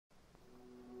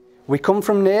We come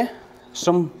from near,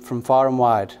 some from far and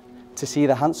wide, to see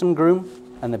the handsome groom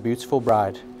and the beautiful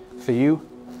bride. For you,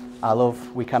 our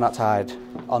love we cannot hide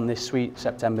on this sweet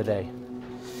September day.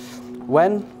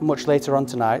 When, much later on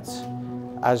tonight,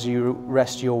 as you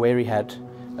rest your weary head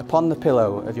upon the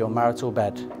pillow of your marital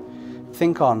bed,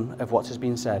 think on of what has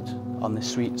been said on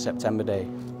this sweet September day.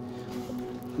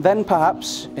 Then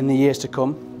perhaps, in the years to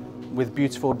come, with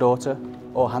beautiful daughter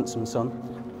or handsome son,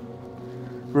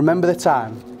 remember the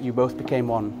time you both became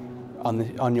one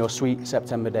on your sweet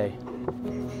September day.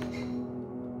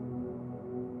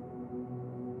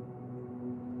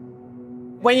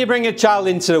 When you bring a child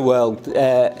into the world,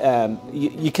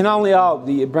 you can only hope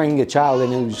that you bring a child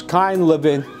in who's kind,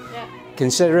 loving,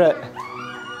 considerate,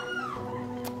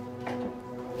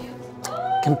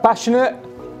 compassionate.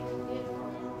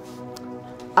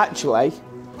 Actually,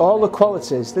 all the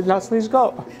qualities that Natalie's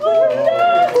got.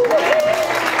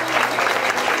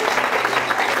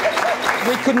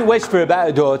 We couldn't wish for a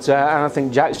better daughter, and I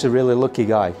think Jack's a really lucky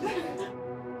guy.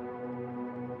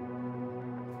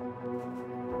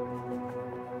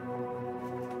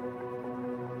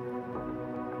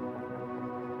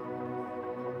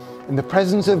 In the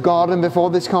presence of God and before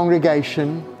this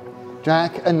congregation,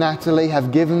 Jack and Natalie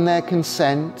have given their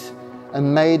consent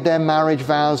and made their marriage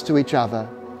vows to each other.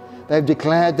 They've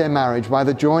declared their marriage by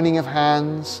the joining of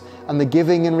hands and the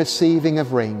giving and receiving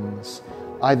of rings.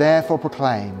 I therefore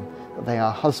proclaim that they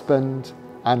are husband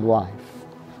and wife.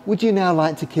 Would you now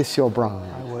like to kiss your bride?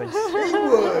 I would. You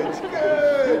would.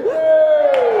 Good.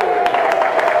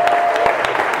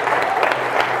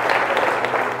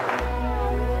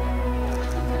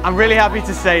 I'm really happy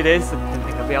to say this. I didn't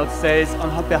think I'd be able to say this on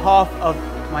behalf of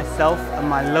myself and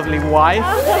my lovely wife,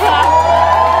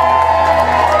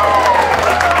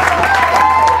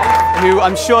 who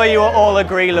I'm sure you will all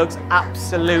agree looks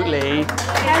absolutely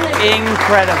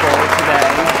incredible today.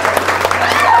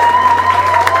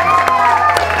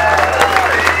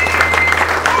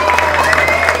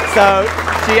 So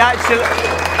she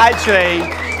actually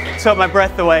took my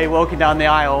breath away walking down the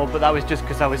aisle, but that was just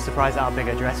because I was surprised at how big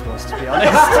her dress was, to be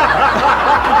honest.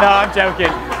 No, I'm joking.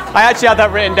 I actually had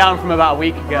that written down from about a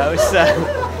week ago, so.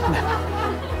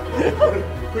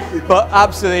 But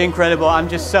absolutely incredible. I'm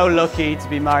just so lucky to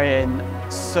be marrying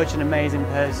such an amazing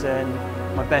person,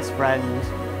 my best friend,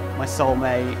 my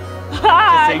soulmate.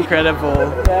 Just incredible.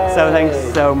 So thanks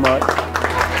so much.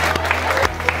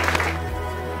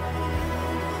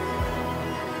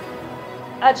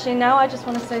 Actually, now I just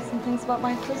want to say some things about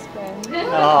my husband.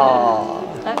 Oh.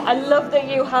 I love that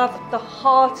you have the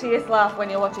heartiest laugh when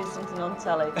you're watching something on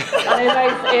telly.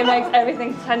 And it makes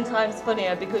everything 10 times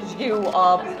funnier because you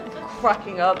are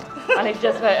cracking up. And it's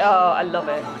just like, oh, I love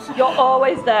it. You're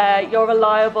always there, you're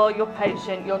reliable, you're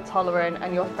patient, you're tolerant,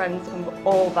 and your friends can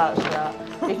all vouch for that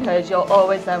because you're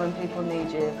always there when people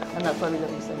need you. And that's why we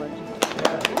love you so much.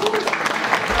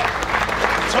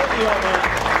 Totally on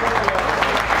that.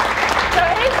 So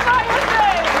he's my